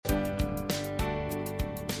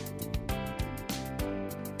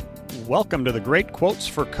Welcome to the Great Quotes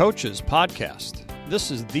for Coaches podcast.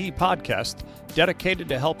 This is the podcast dedicated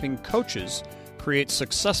to helping coaches create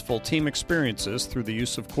successful team experiences through the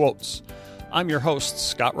use of quotes. I'm your host,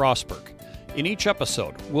 Scott Rosberg. In each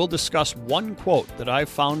episode, we'll discuss one quote that I've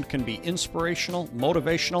found can be inspirational,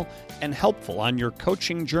 motivational, and helpful on your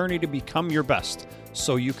coaching journey to become your best,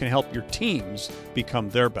 so you can help your teams become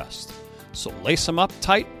their best. So lace them up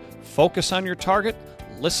tight, focus on your target,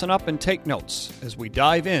 listen up and take notes as we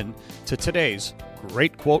dive in to today's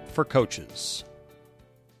Great Quote for Coaches.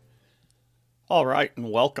 All right,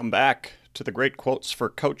 and welcome back to the Great Quotes for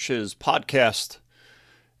Coaches podcast.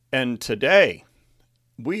 And today,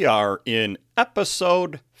 we are in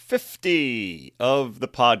episode 50 of the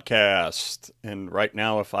podcast. And right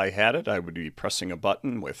now, if I had it, I would be pressing a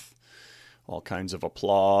button with all kinds of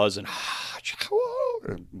applause and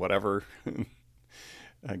whatever.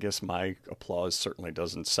 I guess my applause certainly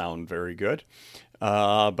doesn't sound very good.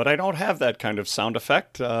 But I don't have that kind of sound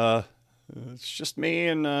effect. It's just me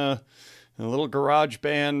and a little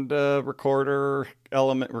GarageBand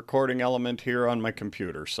recording element here on my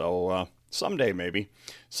computer. So someday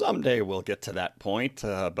we'll get to that point.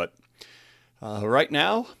 But right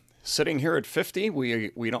now, sitting here at 50,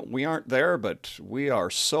 we aren't there, but we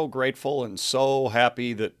are so grateful and so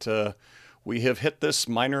happy that we have hit this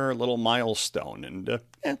minor little milestone, and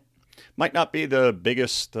might not be the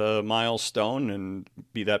biggest milestone and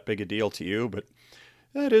be that big a deal to you, but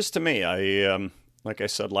it is to me. Like I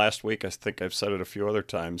said last week, I think I've said it a few other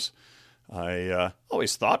times, I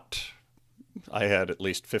always thought I had at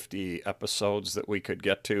least 50 episodes that we could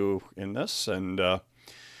get to in this, and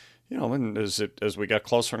and as we got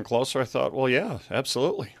closer and closer, I thought, well, yeah,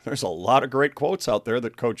 absolutely. There's a lot of great quotes out there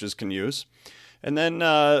that coaches can use. And then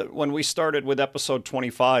when we started with episode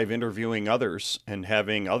 25, interviewing others and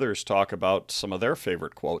having others talk about some of their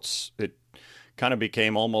favorite quotes, it kind of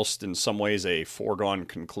became almost in some ways a foregone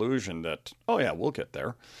conclusion that, oh yeah, we'll get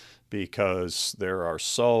there, because there are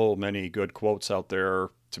so many good quotes out there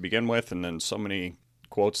to begin with, and then so many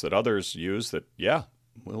quotes that others use that, yeah,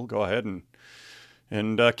 we'll go ahead and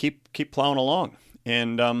keep plowing along.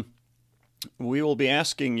 And we will be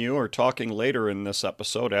asking you, or talking later in this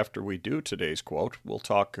episode after we do today's quote, we'll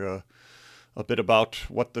talk a bit about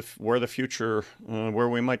where the future, where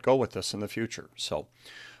we might go with this in the future. So,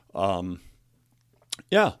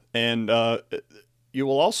 yeah, and you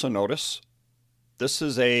will also notice this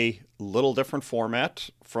is a little different format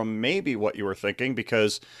from maybe what you were thinking,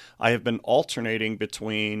 because I have been alternating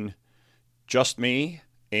between just me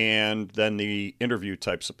and then the interview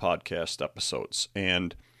types of podcast episodes.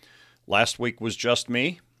 And last week was just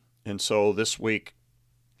me, and so this week,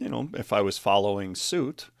 if I was following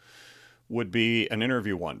suit, would be an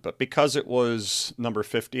interview one. But because it was number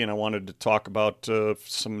 50 and I wanted to talk about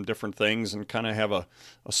some different things and kind of have a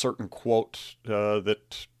certain quote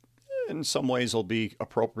that in some ways will be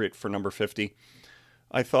appropriate for number 50,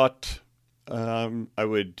 I thought I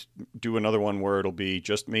would do another one where it'll be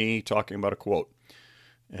just me talking about a quote.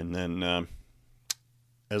 And then,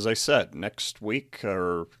 as I said, next week,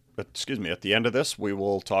 at the end of this, we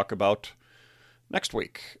will talk about next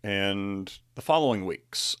week and the following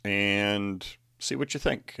weeks and see what you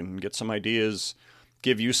think and get some ideas,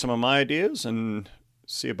 give you some of my ideas, and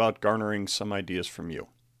see about garnering some ideas from you.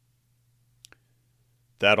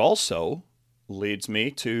 That also leads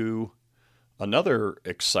me to another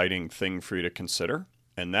exciting thing for you to consider,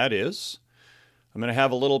 and that is I'm going to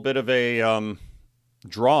have a little bit of a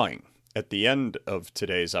drawing at the end of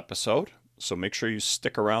today's episode. So make sure you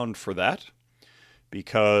stick around for that,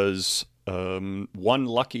 because one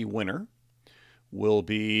lucky winner will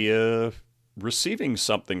be receiving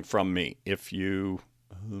something from me if you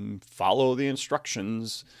follow the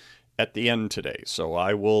instructions at the end today. So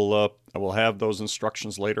I will have those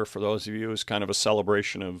instructions later for those of you as kind of a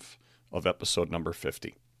celebration of episode number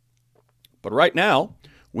 50. But right now,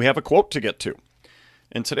 we have a quote to get to.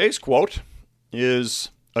 And today's quote is,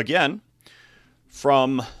 again,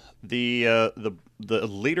 from the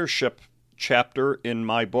leadership chapter in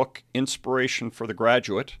my book, Inspiration for the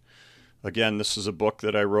Graduate. Again, this is a book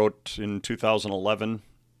that I wrote in 2011.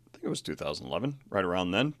 I think it was 2011, right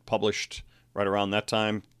around then. Published right around that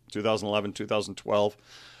time, 2011, 2012,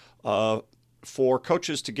 for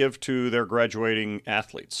coaches to give to their graduating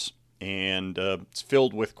athletes. And it's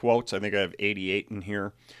filled with quotes. I think I have 88 in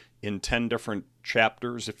here, in 10 different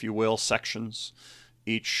chapters, if you will, sections,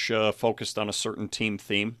 each focused on a certain team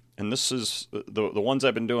theme. And this is the ones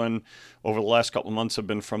I've been doing over the last couple of months have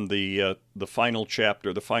been from the final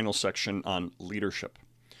chapter, the final section on leadership.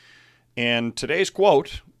 And today's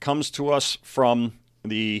quote comes to us from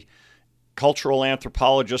the cultural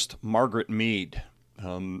anthropologist Margaret Mead.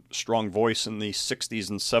 strong voice in the 60s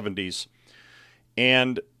and 70s.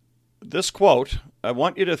 And this quote, I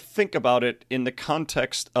want you to think about it in the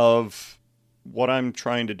context of what I'm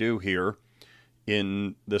trying to do here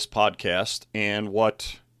in this podcast and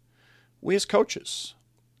what we as coaches,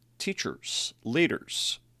 teachers,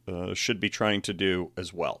 leaders should be trying to do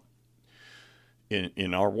as well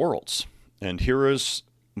in our worlds. And here is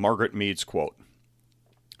Margaret Mead's quote.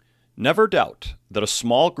 "Never doubt that a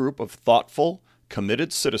small group of thoughtful,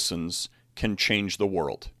 committed citizens can change the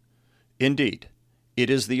world. Indeed, it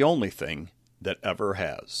is the only thing that ever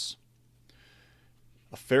has."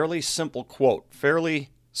 A fairly simple quote, fairly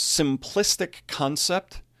simplistic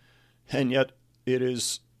concept, and yet it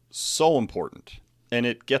is so important. And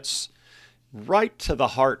it gets right to the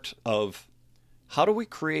heart of how do we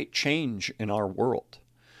create change in our world?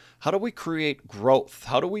 How do we create growth?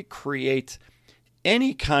 How do we create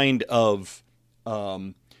any kind of,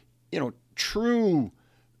 true,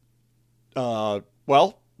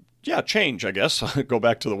 change, I guess. I'll go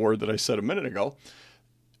back to the word that I said a minute ago.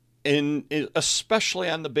 Especially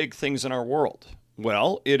on the big things in our world.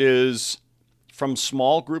 Well, it is from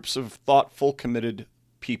small groups of thoughtful, committed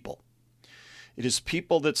people. It is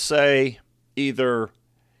people that say either,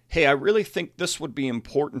 hey, I really think this would be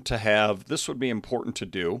important to have, this would be important to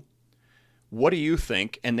do. What do you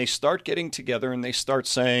think? And they start getting together and they start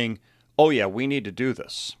saying, oh yeah, we need to do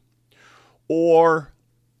this. Or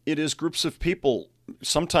it is groups of people,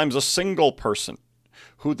 sometimes a single person,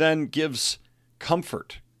 who then gives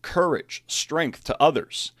comfort, courage, strength to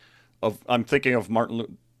others. I'm thinking of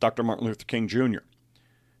Dr. Martin Luther King Jr.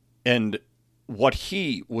 and what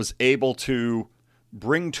he was able to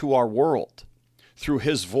bring to our world through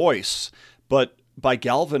his voice, but by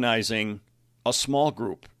galvanizing a small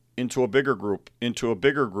group into a bigger group, into a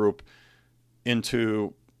bigger group,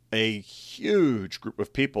 into a huge group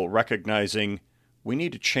of people recognizing we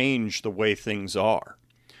need to change the way things are.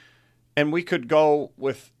 And we could go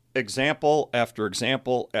with example after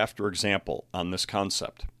example after example on this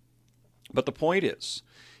concept. But the point is,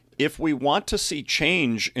 if we want to see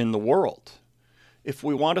change in the world, if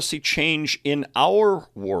we want to see change in our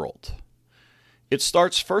world, it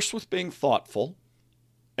starts first with being thoughtful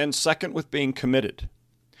and second with being committed.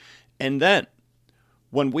 And then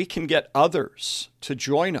when we can get others to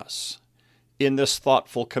join us in this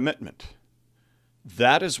thoughtful commitment,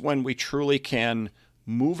 that is when we truly can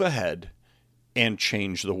move ahead and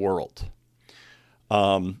change the world.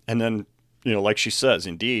 And then, like she says,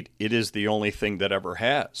 indeed, it is the only thing that ever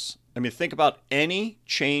has. I mean, think about any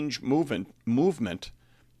change movement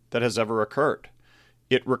that has ever occurred.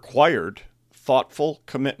 It required thoughtful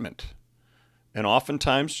commitment. And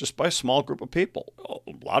oftentimes just by a small group of people.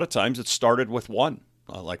 A lot of times it started with one,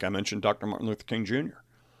 like I mentioned, Dr. Martin Luther King Jr.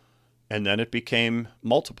 And then it became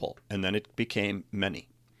multiple, and then it became many.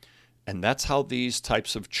 And that's how these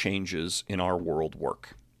types of changes in our world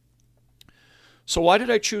work. So why did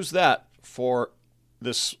I choose that for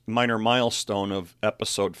this minor milestone of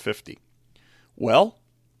episode 50? Well,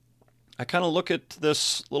 I kind of look at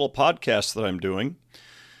this little podcast that I'm doing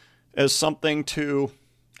as something to,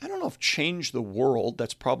 I don't know if change the world,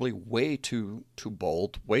 that's probably way too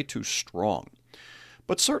bold, way too strong,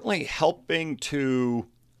 but certainly helping to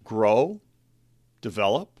grow,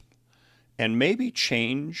 develop, and maybe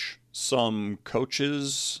change some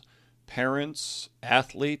coaches, parents,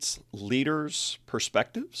 athletes, leaders'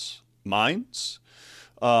 perspectives, minds,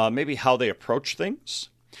 maybe how they approach things,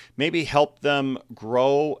 maybe help them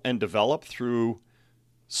grow and develop through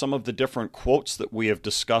some of the different quotes that we have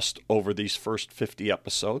discussed over these first 50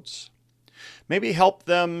 episodes. Maybe help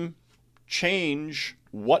them change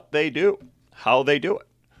what they do, how they do it,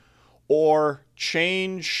 or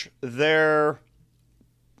change their,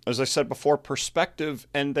 as I said before, perspective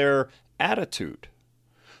and their attitude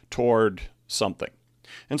toward something.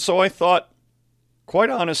 And so I thought, quite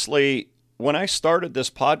honestly, when I started this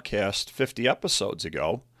podcast 50 episodes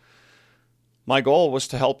ago, my goal was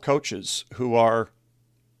to help coaches who are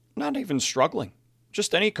not even struggling,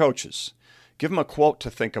 just any coaches. Give them a quote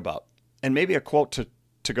to think about, and maybe a quote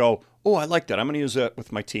to go, oh, I like that. I'm going to use that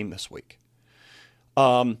with my team this week.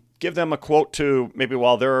 Give them a quote to maybe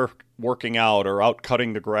while they're working out or out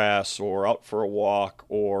cutting the grass or out for a walk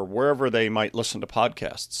or wherever they might listen to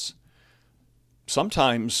podcasts.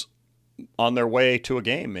 Sometimes on their way to a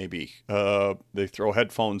game, maybe they throw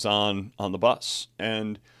headphones on the bus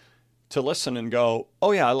and to listen and go,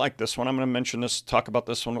 oh yeah, I like this one. I'm going to mention this, talk about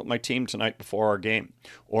this one with my team tonight before our game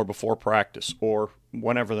or before practice or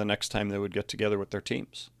whenever the next time they would get together with their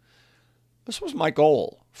teams. This was my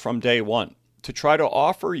goal from day one, to try to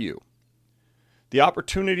offer you the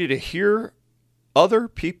opportunity to hear other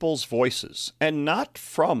people's voices and not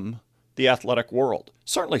from the athletic world.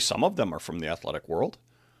 Certainly some of them are from the athletic world,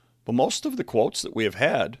 but most of the quotes that we have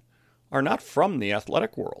had are not from the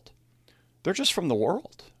athletic world. They're just from the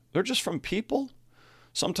world. They're just from people.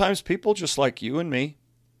 Sometimes people just like you and me.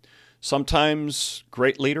 Sometimes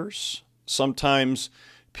great leaders. Sometimes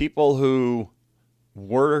people who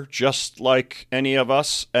were just like any of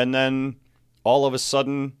us and then all of a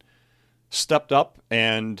sudden stepped up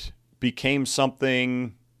and became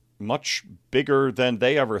something much bigger than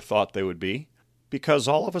they ever thought they would be, because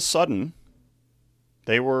all of a sudden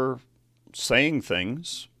they were saying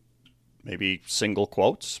things, maybe single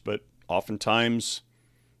quotes, but oftentimes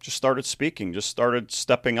just started speaking, just started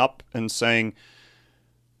stepping up and saying,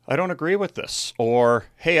 I don't agree with this, or,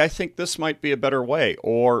 hey, I think this might be a better way,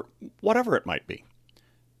 or whatever it might be.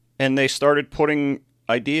 And they started putting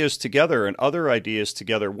ideas together and other ideas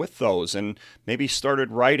together with those, and maybe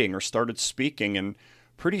started writing or started speaking, and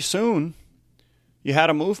pretty soon you had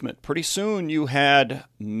a movement. Pretty soon you had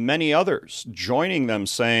many others joining them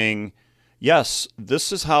saying, yes,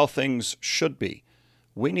 this is how things should be.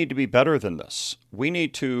 We need to be better than this. We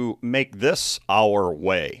need to make this our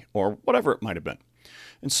way, or whatever it might have been.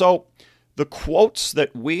 And so the quotes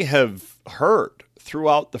that we have heard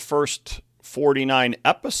throughout the first 49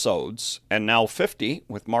 episodes, and now 50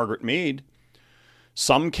 with Margaret Mead,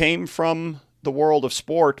 some came from the world of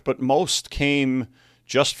sport, but most came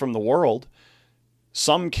just from the world.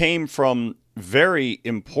 Some came from very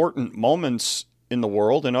important moments in the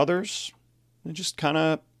world, and others they just kind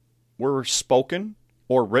of were spoken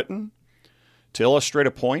or written to illustrate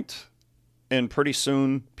a point, and pretty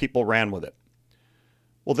soon people ran with it.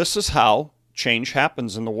 Well, this is how change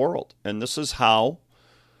happens in the world, and this is how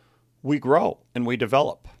we grow and we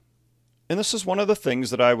develop. And this is one of the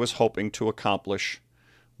things that I was hoping to accomplish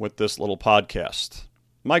with this little podcast.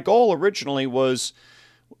 My goal originally was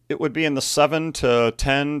it would be in the 7 to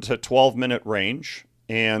 10 to 12 minute range,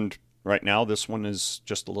 and right now this one is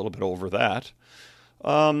just a little bit over that.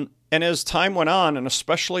 And as time went on, and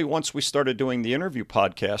especially once we started doing the interview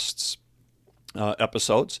podcasts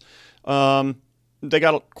episodes, they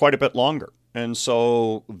got quite a bit longer. And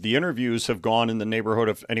so the interviews have gone in the neighborhood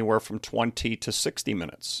of anywhere from 20 to 60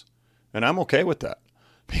 minutes. And I'm okay with that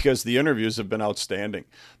because the interviews have been outstanding.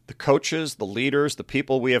 The coaches, the leaders, the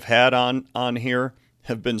people we have had on here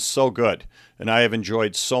have been so good. And I have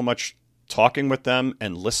enjoyed so much talking with them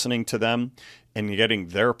and listening to them and getting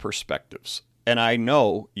their perspectives. And I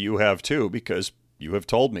know you have too because you have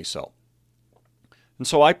told me so. And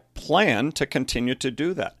so I plan to continue to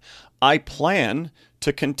do that. I plan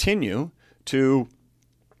to continue to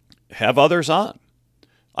have others on.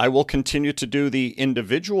 I will continue to do the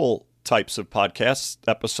individual types of podcast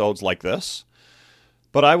episodes like this,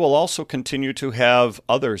 but I will also continue to have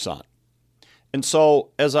others on. And so,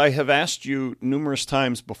 as I have asked you numerous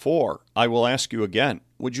times before, I will ask you again,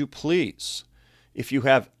 would you please, if you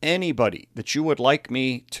have anybody that you would like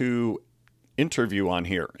me to interview on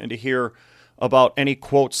here and to hear about any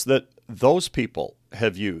quotes that those people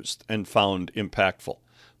have used and found impactful,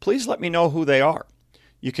 please let me know who they are.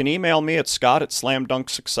 You can email me at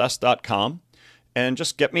scott@slamdunksuccess.com and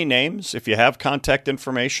just get me names. If you have contact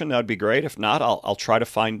information, that'd be great. If not, I'll try to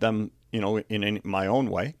find them, in my own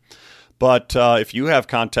way. But if you have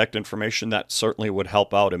contact information, that certainly would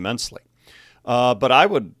help out immensely. But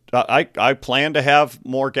I plan to have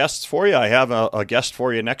more guests for you. I have a guest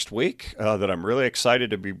for you next week that I'm really excited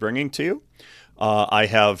to be bringing to you. I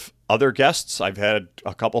have other guests. I've had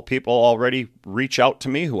a couple people already reach out to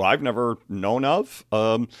me who I've never known of,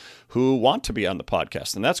 who want to be on the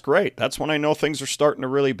podcast. And that's great. That's when I know things are starting to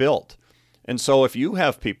really build. And so if you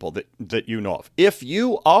have people that you know of, if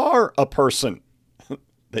you are a person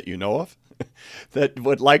that you know of that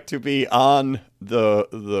would like to be on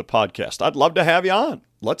the podcast, I'd love to have you on.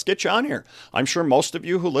 Let's get you on here. I'm sure most of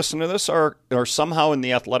you who listen to this are somehow in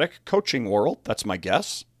the athletic coaching world. That's my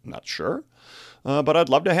guess. I'm not sure. But I'd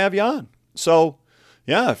love to have you on. So,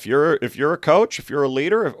 yeah, if you're a coach, if you're a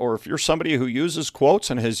leader, or if you're somebody who uses quotes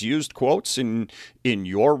and has used quotes in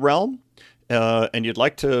your realm, and you'd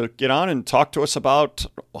like to get on and talk to us about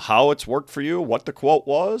how it's worked for you, what the quote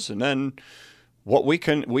was, and then what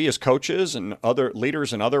we as coaches and other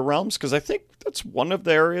leaders in other realms, because I think that's one of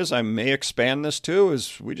the areas I may expand this to,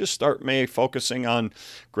 is we just start focusing on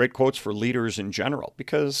great quotes for leaders in general,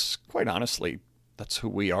 because quite honestly, that's who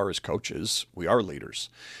we are as coaches. We are leaders.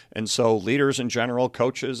 And so leaders in general,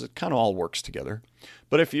 coaches, it kind of all works together.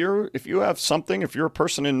 But if you have something, if you're a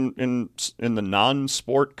person in the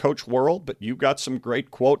non-sport coach world, but you've got some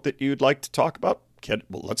great quote that you'd like to talk about,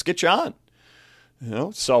 let's get you on.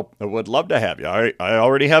 So I would love to have you. I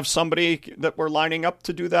already have somebody that we're lining up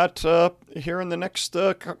to do that here in the next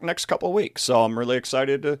couple of weeks. So I'm really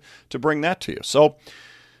excited to bring that to you. So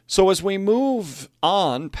as we move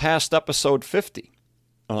on past episode 50,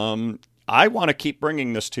 I want to keep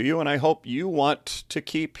bringing this to you, and I hope you want to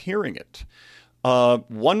keep hearing it.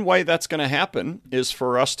 One way that's going to happen is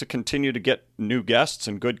for us to continue to get new guests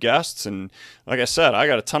and good guests. And like I said, I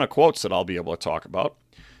got a ton of quotes that I'll be able to talk about.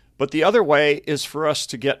 But the other way is for us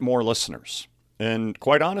to get more listeners. And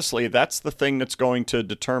quite honestly, that's the thing that's going to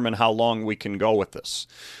determine how long we can go with this.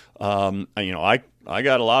 I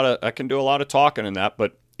can do a lot of talking in that,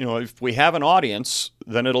 but if we have an audience,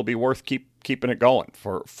 then it'll be worth keeping it going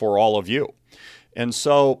for all of you. And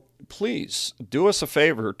so please do us a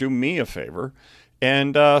favor, do me a favor,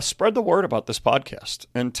 and spread the word about this podcast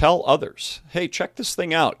and tell others, hey, check this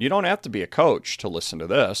thing out. You don't have to be a coach to listen to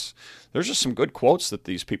this. There's just some good quotes that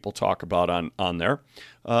these people talk about on there.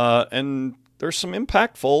 And there's some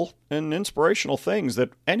impactful and inspirational things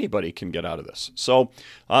that anybody can get out of this. So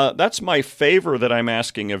that's my favor that I'm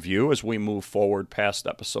asking of you as we move forward past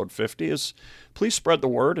episode 50 is please spread the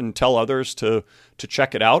word and tell others to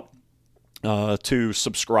check it out. To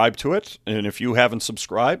subscribe to it. And if you haven't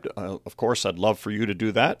subscribed, of course, I'd love for you to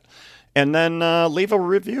do that. And then leave a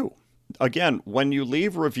review. Again, when you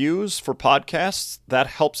leave reviews for podcasts, that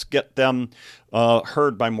helps get them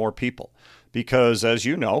heard by more people. Because as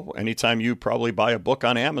you know, anytime you probably buy a book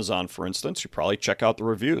on Amazon, for instance, you probably check out the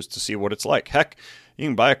reviews to see what it's like. Heck, you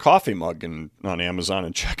can buy a coffee mug on Amazon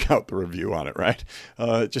and check out the review on it, right?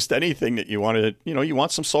 Just anything that you want to, you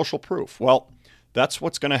want some social proof. Well, that's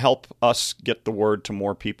what's going to help us get the word to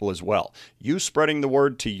more people as well. You spreading the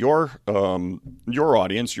word to your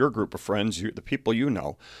audience, your group of friends, the people you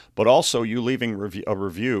know, but also you leaving a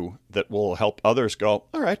review that will help others go,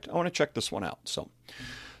 all right, I want to check this one out.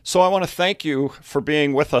 So I want to thank you for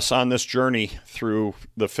being with us on this journey through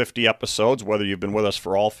the 50 episodes, whether you've been with us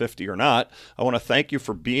for all 50 or not. I want to thank you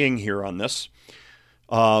for being here on this.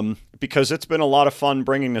 Because it's been a lot of fun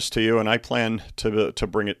bringing this to you, and I plan to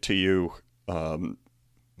bring it to you. I'm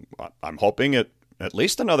hoping at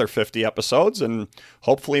least another 50 episodes and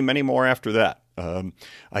hopefully many more after that.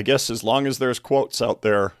 I guess as long as there's quotes out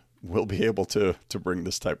there, we'll be able to bring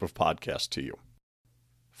this type of podcast to you.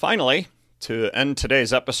 Finally, to end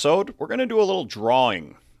today's episode, we're going to do a little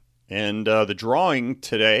drawing. And the drawing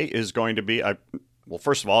today is going to be,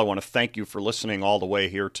 first of all, I want to thank you for listening all the way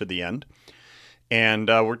here to the end. And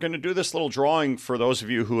we're going to do this little drawing for those of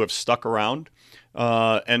you who have stuck around.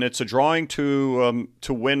 And it's a drawing to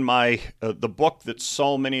win the book that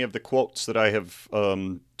so many of the quotes that I have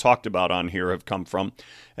talked about on here have come from.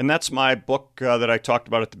 And that's my book that I talked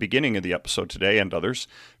about at the beginning of the episode today and others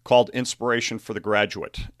called Inspiration for the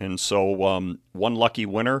Graduate. And so one lucky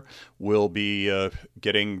winner will be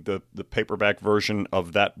getting the paperback version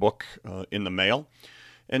of that book in the mail.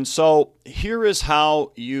 And so here is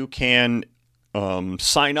how you can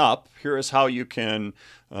sign up. Here is how you can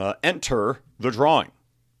enter the drawing.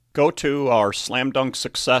 Go to our Slam Dunk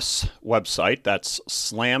Success website. That's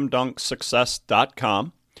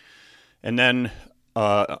slamdunksuccess.com. And then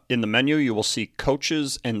in the menu, you will see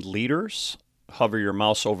Coaches and Leaders. Hover your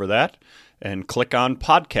mouse over that and click on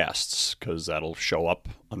Podcasts because that'll show up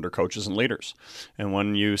under Coaches and Leaders. And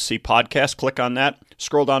when you see Podcast, click on that.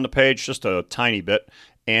 Scroll down the page just a tiny bit.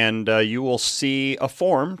 And you will see a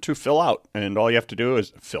form to fill out. And all you have to do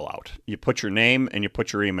is fill out. You put your name and you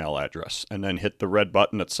put your email address. And then hit the red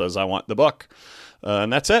button that says, I want the book.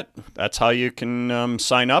 And that's it. That's how you can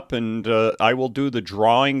sign up. And I will do the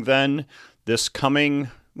drawing then this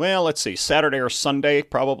coming, Saturday or Sunday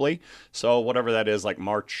probably. So whatever that is, like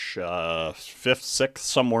March 5th, 6th,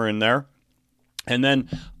 somewhere in there. And then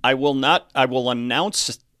I will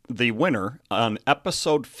announce the winner on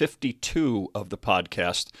episode 52 of the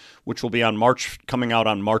podcast, which will be coming out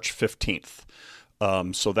on March 15th.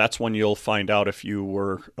 So that's when you'll find out if you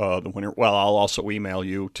were the winner. Well, I'll also email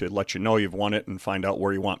you to let you know you've won it and find out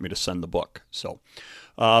where you want me to send the book. So,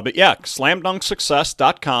 but yeah,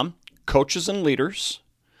 slamdunksuccess.com, Coaches and Leaders,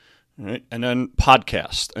 right? And then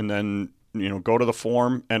podcast, and then go to the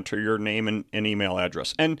form, enter your name and email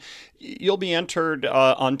address. And you'll be entered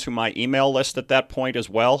onto my email list at that point as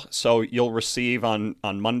well. So you'll receive on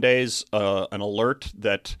Mondays an alert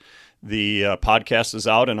that the podcast is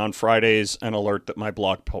out, and on Fridays an alert that my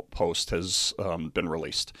blog post has been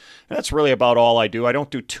released. And that's really about all I do. I don't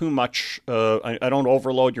do too much. I don't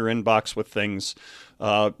overload your inbox with things.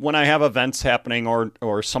 When I have events happening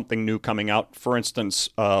or something new coming out, for instance,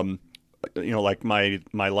 like my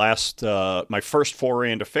first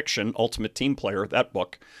foray into fiction, Ultimate Team Player, that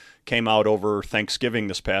book came out over Thanksgiving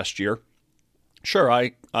this past year. Sure,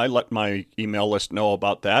 I let my email list know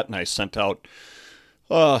about that, and I sent out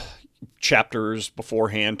chapters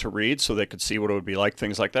beforehand to read so they could see what it would be like,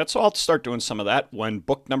 things like that. So I'll start doing some of that when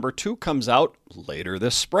book number 2 comes out later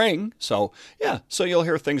this spring. So yeah, so you'll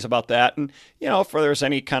hear things about that. And, if there's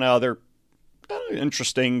any kind of other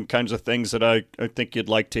interesting kinds of things that I think you'd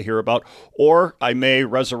like to hear about, or I may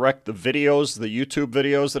resurrect the videos, the YouTube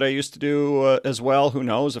videos that I used to do as well. Who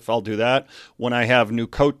knows if I'll do that when I have new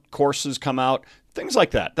courses come out, things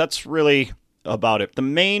like that. That's really about it. The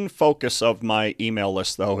main focus of my email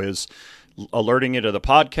list, though, is alerting you to the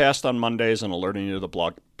podcast on Mondays and alerting you to the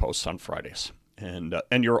blog posts on Fridays.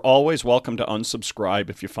 And you're always welcome to unsubscribe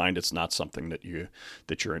if you find it's not something that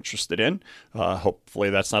you're interested in. Hopefully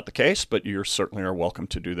that's not the case, but you certainly are welcome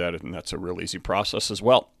to do that, and that's a real easy process as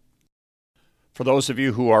well. For those of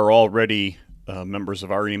you who are already members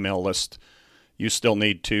of our email list, you still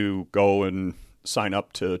need to go and sign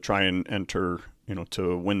up to try and enter,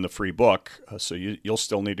 to win the free book. So you'll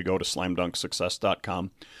still need to go to slamdunksuccess.com,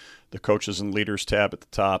 the Coaches and Leaders tab at the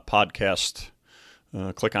top, podcast.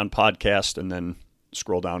 Click on podcast and then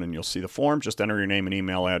scroll down and you'll see the form. Just enter your name and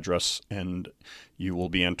email address and you will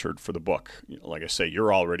be entered for the book. Like I say,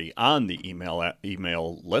 you're already on the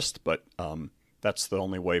email list, but that's the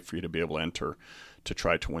only way for you to be able to enter to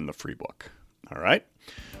try to win the free book. All right.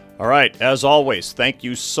 As always, thank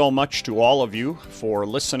you so much to all of you for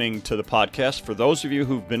listening to the podcast. For those of you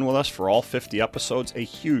who've been with us for all 50 episodes, a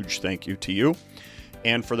huge thank you to you.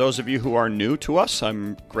 And for those of you who are new to us,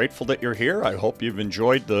 I'm grateful that you're here. I hope you've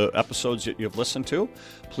enjoyed the episodes that you've listened to.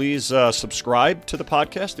 Please subscribe to the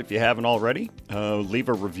podcast if you haven't already. Leave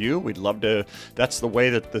a review. We'd love to. That's the way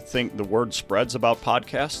that the word spreads about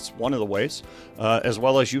podcasts, one of the ways, as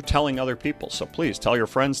well as you telling other people. So please tell your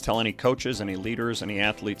friends, tell any coaches, any leaders, any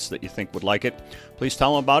athletes that you think would like it. Please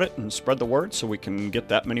tell them about it and spread the word so we can get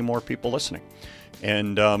that many more people listening.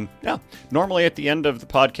 And normally at the end of the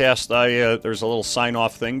podcast, there's a little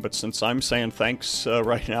sign-off thing, but since I'm saying thanks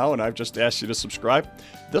right now and I've just asked you to subscribe,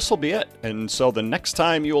 this will be it. And so the next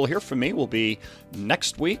time you will hear from me will be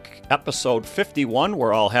next week, episode 51,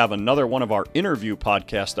 where I'll have another one of our interview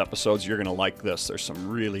podcast episodes. You're going to like this. There's some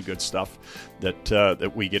really good stuff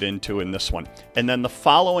that we get into in this one. And then the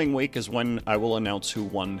following week is when I will announce who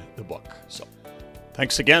won the book. So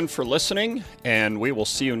thanks again for listening, and we will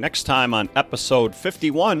see you next time on episode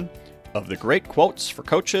 51 of the Great Quotes for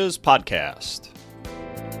Coaches podcast.